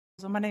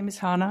So my name is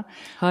Hannah.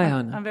 Hi,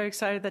 Hannah. I'm very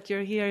excited that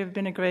you're here. You've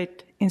been a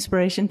great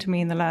inspiration to me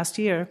in the last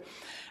year.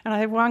 And I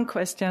have one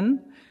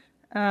question.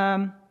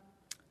 I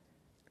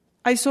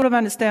sort of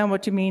understand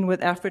what you mean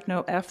with effort,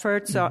 no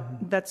effort, so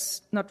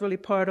that's not really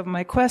part of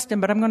my question,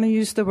 but I'm going to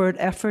use the word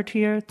effort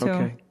here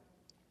too.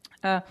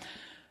 Okay.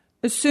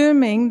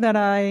 Assuming that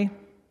I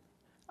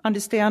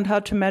understand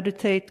how to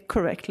meditate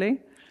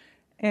correctly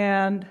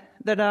and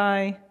that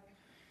I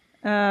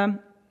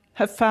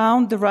have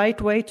found the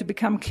right way to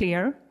become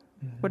clear,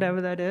 whatever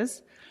that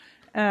is,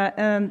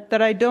 and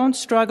that I don't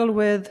struggle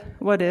with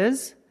what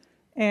is,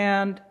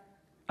 and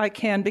I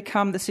can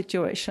become the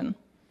situation.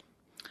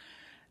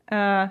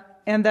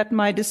 And that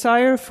my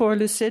desire for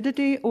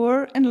lucidity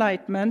or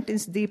enlightenment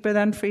is deeper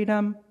than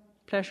freedom,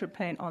 pleasure,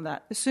 pain, all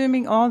that.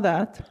 Assuming all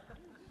that,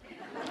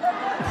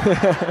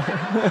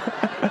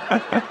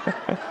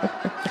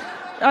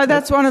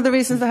 that's one of the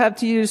reasons I have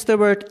to use the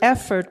word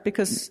effort,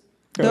 because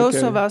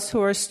those of us who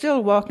are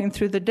still walking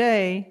through the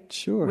day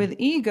with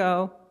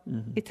ego,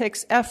 it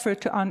takes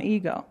effort to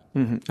un-ego.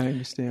 I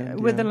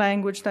understand. With the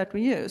language that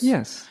we use.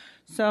 Yes.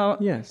 So,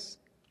 yes.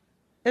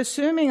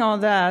 Assuming all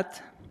that,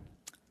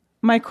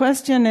 my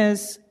question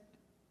is,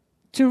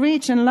 to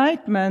reach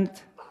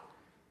enlightenment,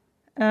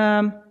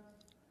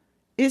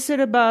 is it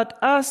about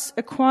us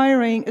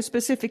acquiring a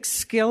specific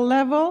skill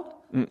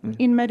level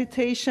in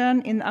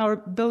meditation, in our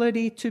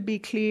ability to be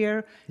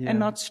clear and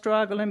not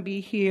struggle and be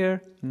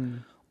here?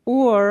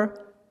 Or,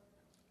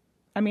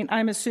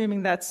 I'm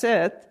assuming that's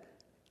it.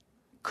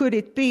 Could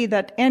it be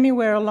that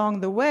anywhere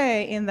along the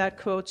way in that,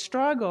 quote,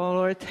 struggle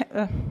or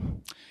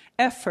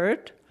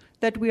effort,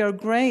 that we are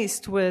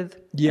graced with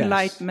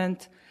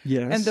enlightenment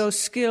and those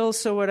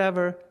skills or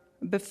whatever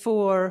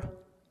before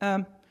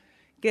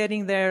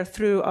getting there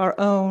through our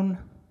own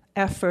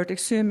effort,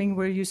 assuming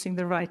we're using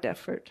the right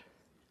effort?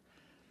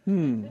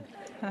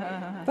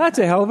 That's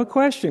a hell of a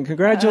question.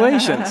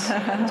 Congratulations.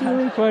 It's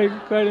really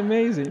quite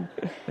amazing.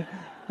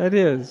 That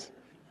is.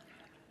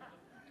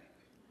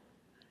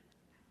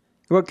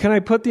 Well, can I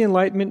put the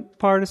enlightenment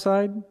part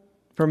aside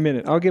for a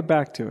minute? I'll get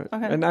back to it.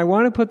 Okay. And I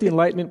want to put the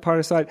enlightenment part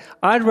aside.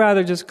 I'd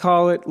rather just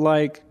call it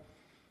like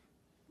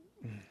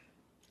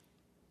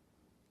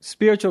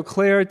spiritual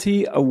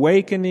clarity,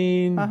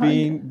 awakening,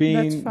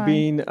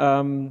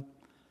 being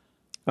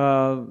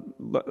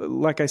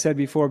like I said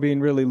before, being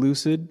really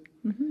lucid.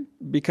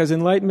 Because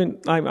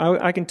enlightenment,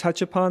 I can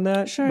touch upon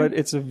that, but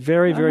it's a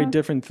very, very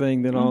different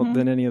thing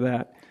than any of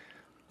that.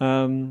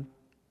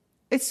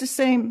 It's the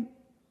same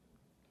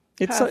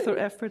path or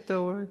effort,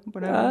 though, or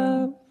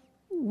whatever.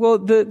 Well,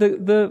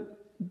 the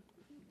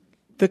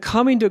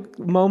coming to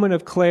moment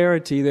of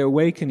clarity, the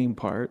awakening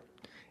part,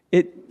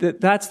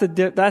 that's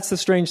the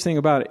strange thing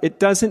about it. It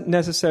doesn't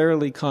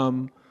necessarily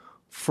come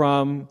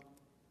from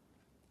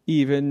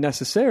even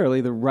necessarily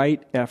the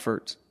right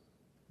effort,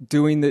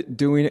 doing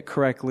it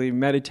correctly,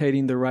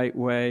 meditating the right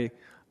way.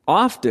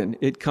 Often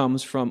it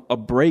comes from a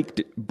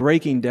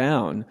breaking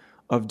down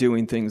of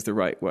doing things the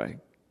right way.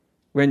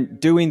 When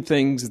doing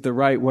things the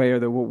right way,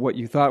 or what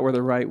you thought were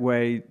the right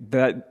way,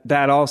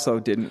 that also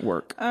didn't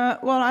work.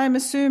 Well, I'm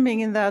assuming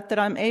in that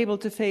I'm able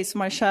to face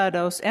my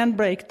shadows and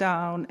break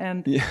down,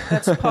 and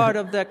that's part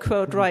of the,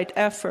 quote, right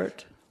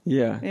effort.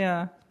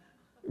 Yeah.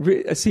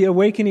 See,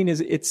 awakening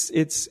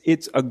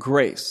it's a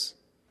grace.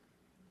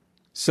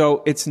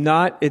 So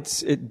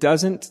it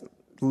doesn't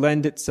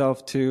lend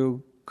itself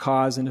to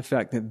cause and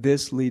effect, that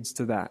this leads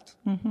to that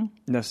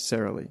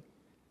necessarily.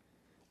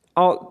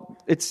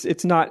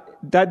 It's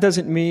not. That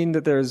doesn't mean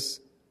that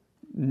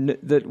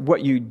that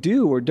what you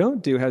do or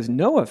don't do has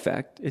no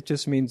effect. It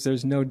just means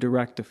there's no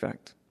direct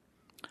effect.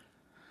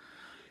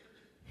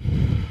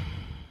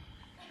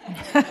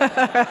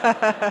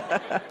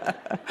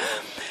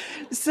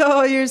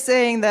 So you're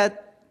saying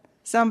that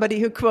somebody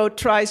who, quote,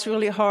 tries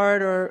really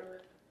hard or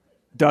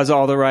does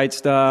all the right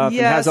stuff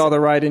and has all the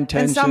right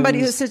intentions, and somebody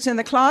who sits in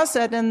the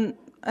closet and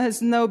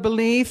has no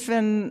belief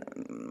and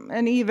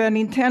even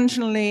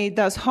intentionally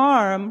does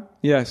harm,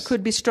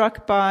 could be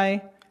struck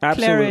by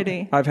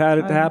clarity. I've had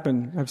it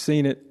happen. I've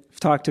seen it. I've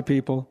talked to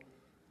people.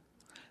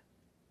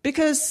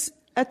 Because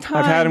at times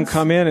I've had them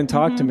come in and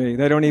talk to me.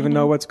 They don't even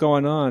know what's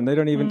going on. They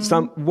don't even.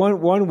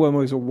 One woman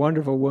was a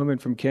wonderful woman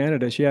from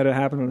Canada. She had it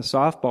happen on a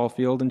softball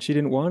field, and she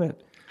didn't want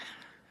it.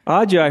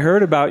 Adya, I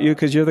heard about you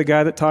because you're the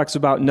guy that talks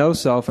about no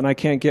self, and I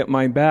can't get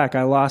mine back.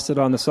 I lost it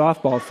on the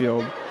softball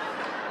field.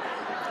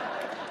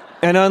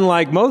 And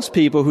unlike most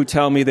people who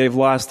tell me they've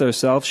lost their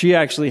self, she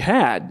actually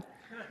had.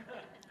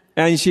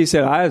 And she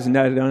said, I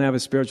don't have a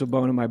spiritual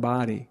bone in my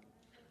body.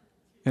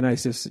 And I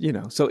said,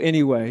 so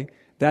anyway,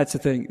 that's the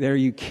thing. There,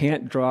 you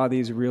can't draw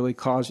these really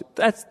causal.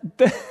 That's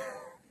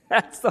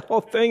the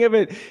whole thing of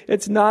it.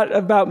 It's not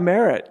about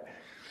merit.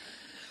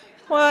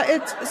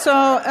 Well,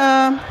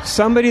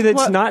 somebody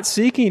that's not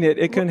seeking it,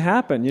 it can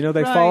happen.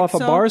 They fall off a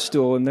bar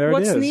stool, and there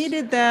it is.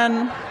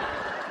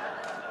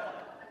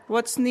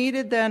 What's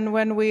needed then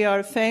when we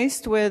are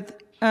faced with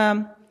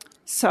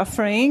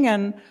suffering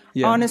and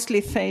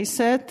honestly face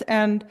it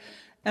and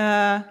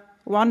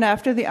one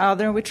after the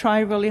other, and we try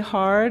really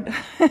hard.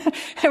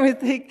 And we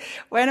think,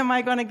 when am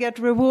I going to get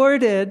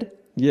rewarded?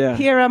 Yeah.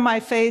 Here am I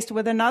faced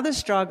with another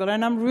struggle,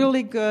 and I'm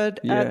really good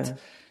at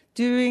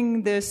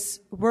doing this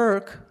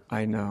work.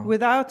 I know.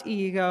 Without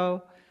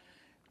ego.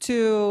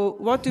 To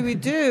what do we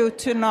do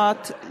to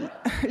not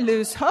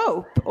lose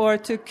hope, or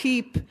to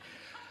keep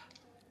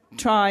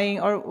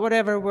trying, or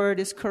whatever word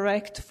is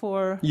correct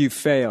for you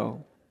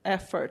fail.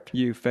 Effort.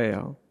 You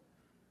fail.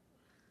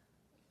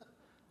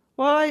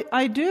 Well,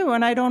 I do,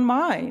 and I don't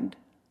mind.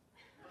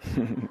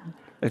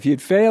 If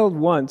you'd failed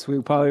once,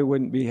 we probably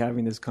wouldn't be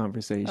having this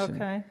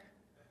conversation.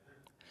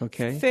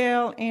 Okay.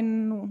 Fail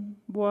in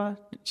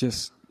what?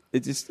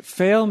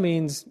 Fail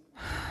means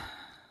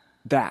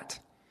that.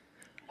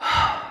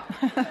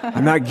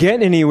 I'm not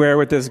getting anywhere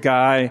with this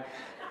guy.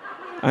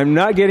 I'm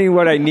not getting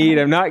what I need.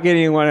 I'm not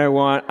getting what I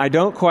want. I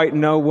don't quite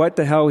know what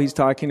the hell he's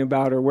talking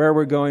about or where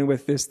we're going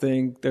with this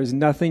thing. There's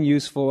nothing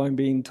useful, I'm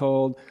being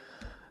told.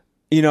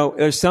 You know,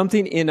 there's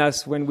something in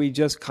us when we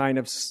just kind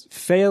of,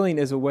 failing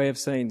is a way of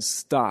saying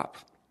stop.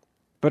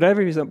 But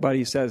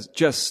everybody says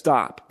just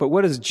stop. But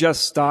what does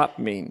just stop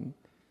mean?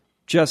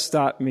 Just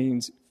stop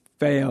means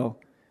fail.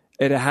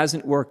 It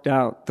hasn't worked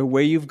out. The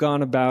way you've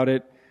gone about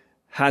it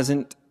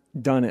hasn't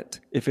done it.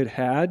 If it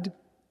had,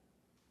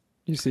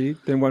 you see,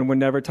 then one would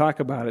never talk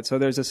about it. So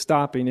there's a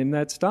stopping. In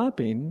that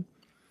stopping,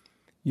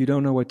 you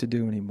don't know what to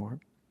do anymore.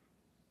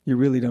 You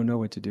really don't know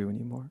what to do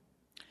anymore.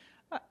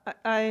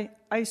 I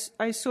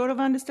sort of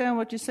understand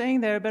what you're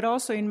saying there, but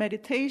also in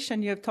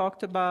meditation, you have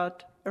talked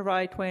about a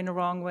right way and a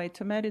wrong way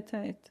to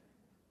meditate.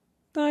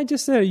 No, I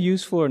just said a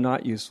useful or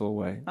not useful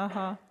way.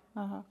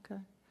 Okay.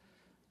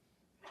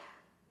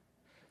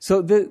 So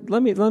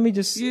let me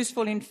just...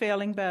 Useful in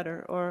failing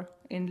better, or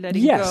in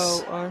letting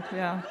yes. go, or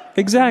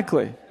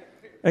Exactly.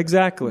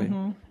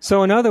 Mm-hmm.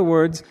 So in other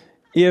words,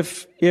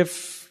 if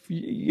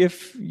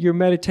your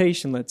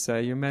meditation, let's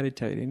say you're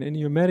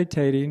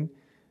meditating,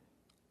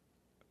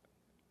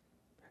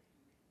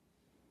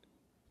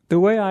 the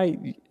way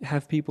I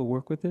have people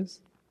work with this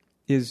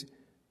is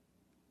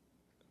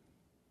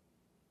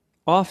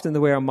often the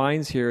way our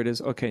minds hear it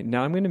is, okay,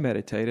 now I'm going to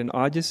meditate, and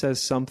Adya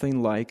says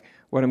something like,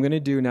 what I'm going to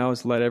do now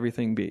is let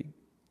everything be.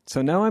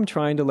 So now I'm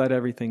trying to let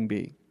everything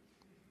be.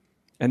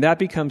 And that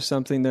becomes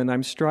something that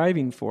I'm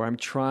striving for. I'm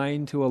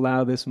trying to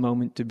allow this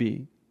moment to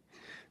be.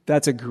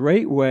 That's a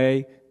great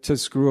way to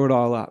screw it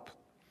all up.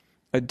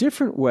 A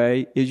different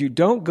way is you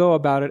don't go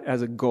about it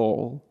as a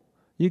goal.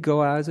 You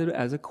go as it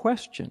as a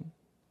question.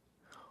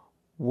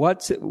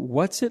 What's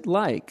it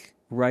like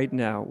right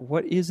now?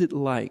 What is it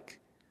like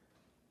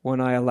when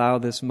I allow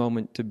this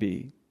moment to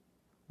be?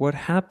 What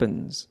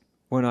happens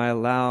when I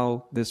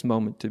allow this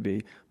moment to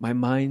be? My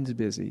mind's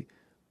busy.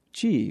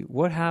 Gee,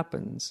 what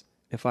happens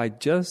if I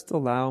just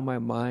allow my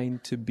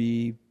mind to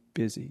be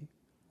busy?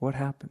 What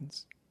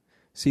happens?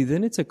 See,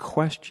 then it's a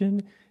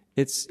question.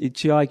 It's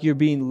like you're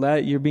being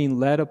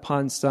led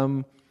upon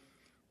some.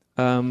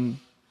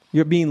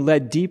 You're being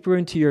led deeper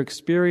into your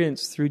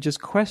experience through just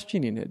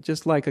questioning it,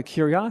 just like a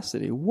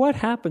curiosity. What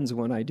happens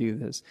when I do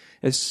this?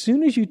 As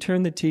soon as you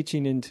turn the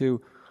teaching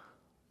into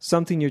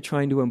something you're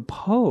trying to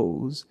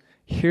impose,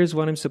 here's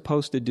what I'm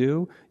supposed to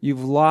do,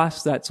 you've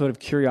lost that sort of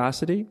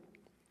curiosity.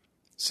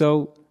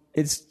 So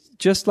it's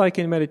just like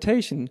in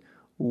meditation,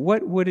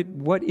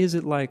 what is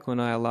it like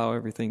when I allow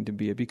everything to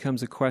be? It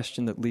becomes a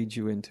question that leads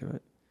you into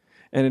it.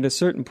 And at a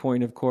certain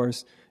point, of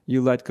course,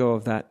 you let go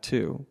of that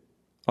too.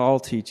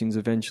 All teachings,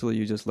 eventually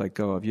you just let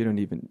go of. You don't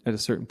even, at a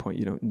certain point,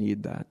 you don't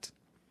need that.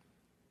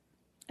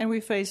 And we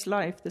face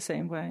life the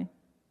same way.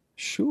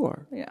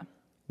 Sure. Yeah.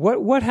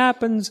 What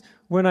happens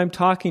when I'm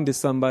talking to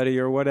somebody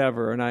or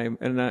whatever, and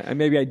I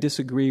maybe I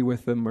disagree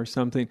with them or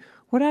something?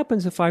 What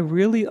happens if I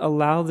really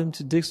allow them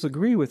to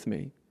disagree with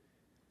me?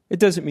 It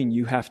doesn't mean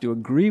you have to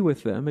agree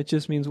with them. It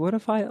just means, what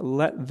if I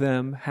let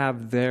them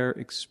have their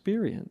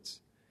experience?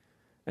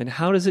 And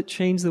how does it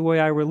change the way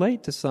I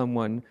relate to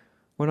someone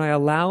when I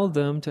allow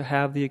them to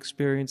have the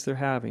experience they're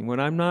having, when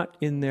I'm not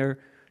in there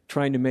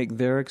trying to make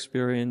their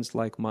experience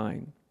like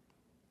mine?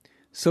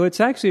 So it's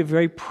actually a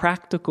very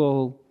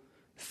practical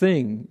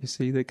thing, you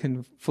see, that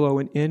can flow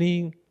in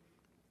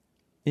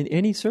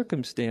any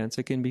circumstance.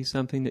 It can be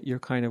something that you're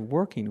kind of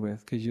working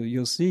with, because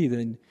you'll see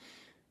then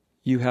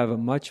you have a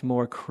much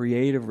more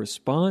creative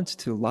response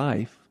to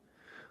life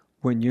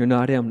when you're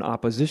not in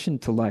opposition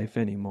to life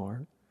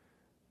anymore.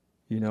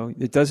 You know,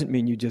 it doesn't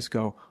mean you just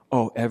go,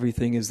 oh,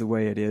 everything is the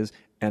way it is,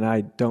 and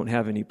I don't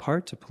have any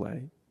part to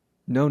play.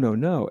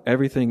 No.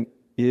 Everything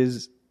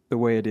is the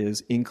way it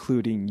is,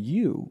 including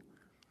you.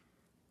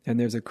 And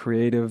there's a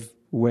creative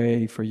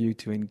way for you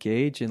to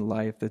engage in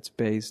life that's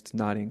based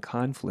not in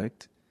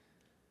conflict,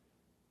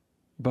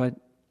 but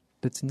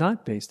that's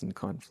not based in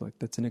conflict.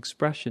 That's an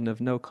expression of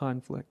no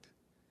conflict.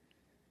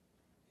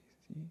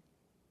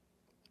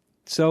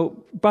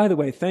 So, by the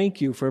way,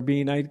 thank you for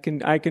being. I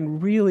can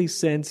really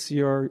sense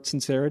your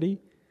sincerity,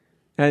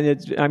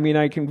 and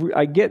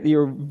I get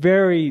you're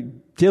very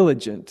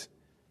diligent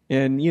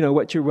in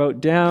what you wrote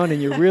down,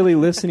 and you're really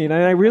listening.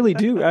 And I really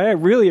do. I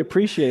really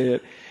appreciate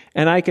it.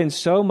 And I can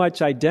so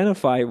much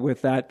identify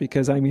with that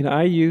because, I mean,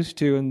 I used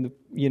to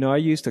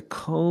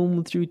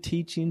comb through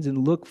teachings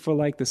and look for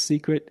like the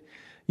secret,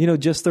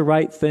 just the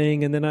right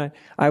thing. And then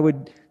I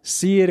would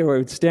see it or it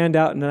would stand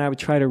out, and then I would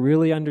try to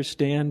really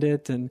understand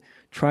it and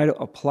try to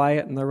apply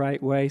it in the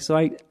right way. So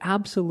I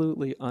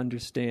absolutely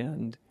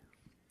understand.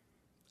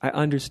 I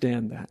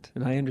understand that.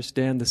 And I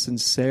understand the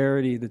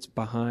sincerity that's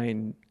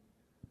behind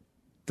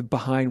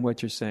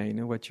what you're saying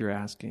and what you're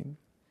asking.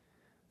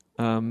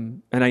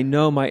 And I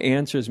know my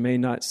answers may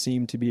not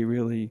seem to be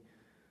really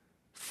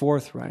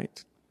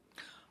forthright,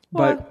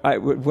 but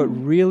what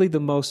really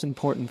the most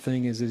important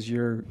thing is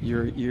your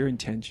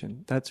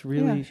intention. That's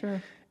really, yeah,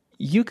 sure.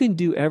 You can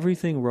do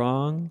everything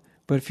wrong,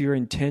 but if your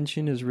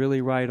intention is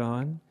really right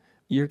on,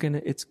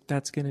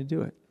 that's gonna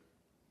do it.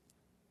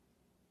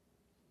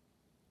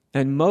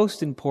 And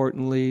most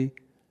importantly,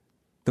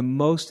 the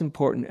most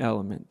important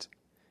element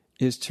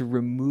is to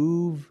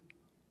remove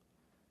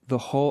the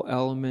whole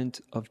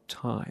element of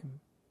time.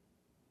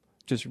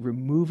 Just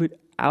remove it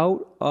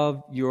out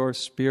of your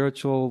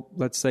spiritual,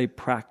 let's say,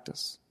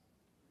 practice.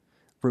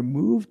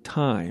 Remove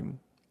time.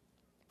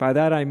 By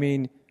that I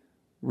mean,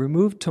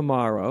 remove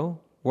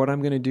tomorrow, what I'm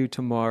going to do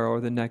tomorrow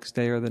or the next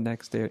day,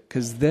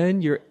 because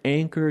then you're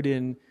anchored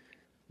in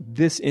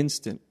this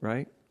instant,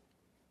 right?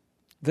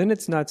 Then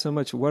it's not so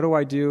much, what do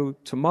I do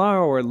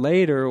tomorrow or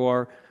later,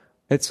 or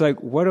it's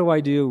like, what do I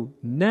do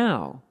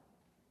now?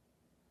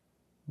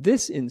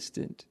 This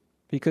instant.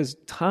 Because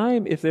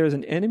time, if there's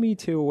an enemy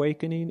to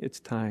awakening, it's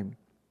time.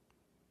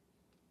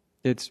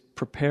 It's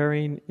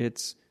preparing,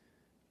 it's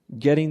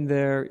getting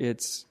there,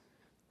 it's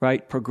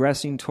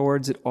progressing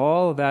towards it.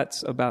 All of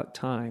that's about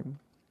time.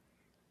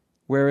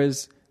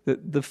 Whereas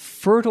the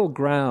fertile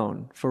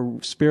ground for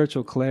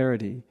spiritual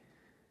clarity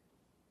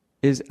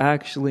is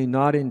actually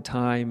not in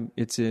time,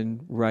 it's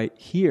in right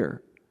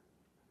here.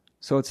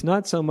 So it's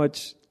not so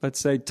much, let's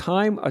say,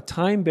 time. A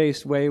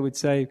time-based way would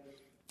say,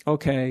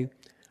 okay,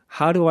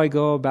 how do I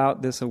go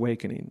about this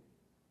awakening?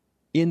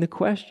 In the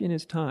question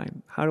is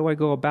time. How do I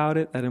go about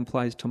it? That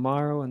implies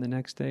tomorrow and the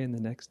next day and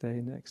the next day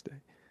and the next day.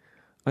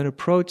 An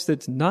approach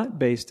that's not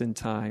based in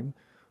time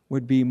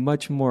would be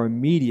much more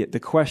immediate.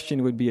 The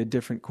question would be a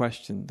different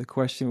question. The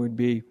question would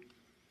be,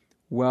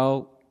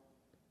 well,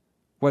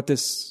 what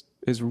this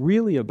is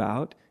really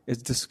about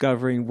is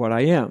discovering what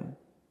I am.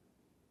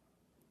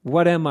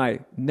 What am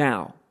I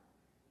now?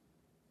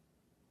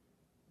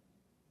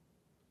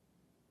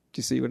 Do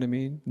you see what I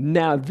mean?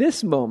 Now,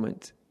 this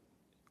moment.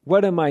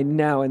 What am I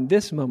now in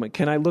this moment?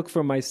 Can I look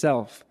for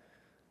myself?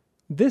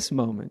 This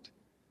moment.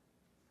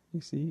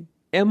 You see?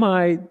 Am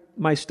I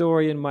my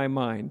story in my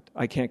mind?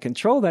 I can't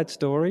control that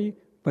story,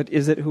 but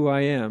is it who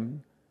I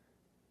am?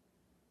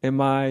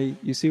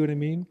 You see what I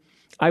mean?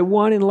 I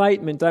want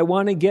enlightenment. I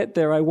want to get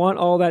there. I want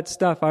all that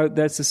stuff.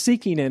 That's the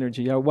seeking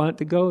energy. I want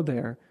to go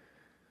there.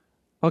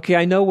 Okay,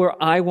 I know where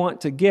I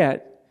want to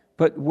get,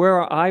 but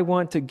where I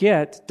want to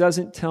get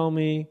doesn't tell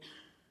me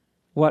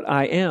what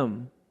I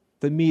am,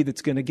 the me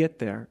that's going to get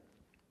there.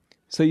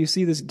 So you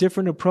see, this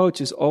different approach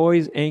is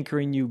always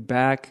anchoring you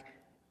back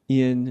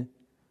in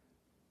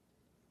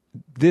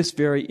this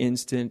very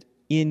instant,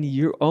 in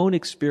your own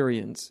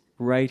experience,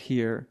 right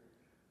here,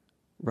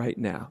 right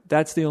now.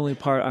 That's the only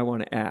part I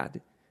want to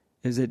add,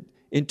 is that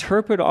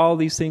interpret all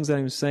these things that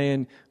I'm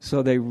saying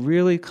so they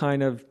really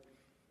kind of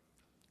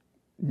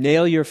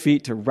nail your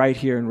feet to right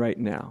here and right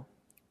now.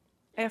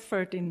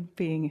 Effort in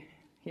being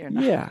here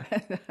now.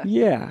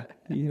 Yeah,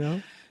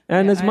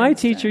 And as my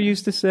teacher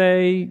used to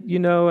say,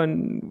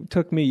 and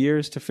took me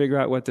years to figure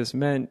out what this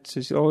meant,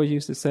 she always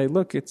used to say,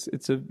 look, it's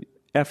a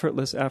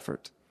effortless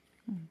effort.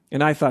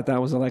 And I thought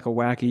that was like a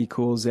wacky,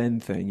 cool Zen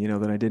thing,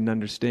 that I didn't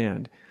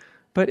understand.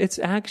 But it's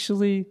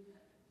actually,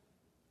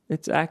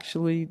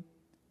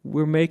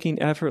 we're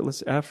making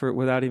effortless effort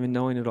without even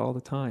knowing it all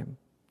the time.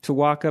 To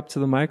walk up to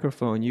the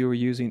microphone, you were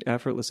using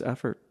effortless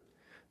effort.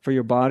 For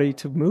your body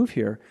to move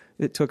here,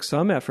 it took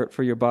some effort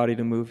for your body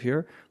to move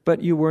here,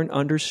 but you weren't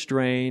under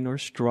strain or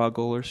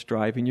struggle or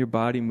striving. Your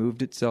body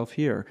moved itself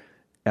here.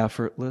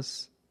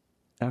 Effortless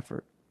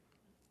effort.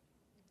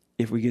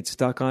 If we get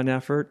stuck on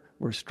effort,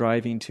 we're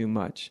striving too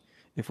much.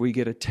 If we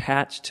get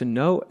attached to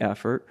no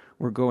effort,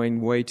 we're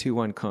going way too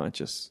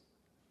unconscious.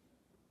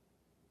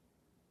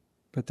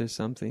 But there's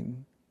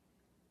something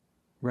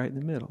right in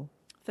the middle.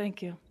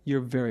 Thank you. You're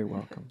very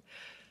welcome.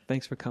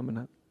 Thanks for coming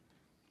up.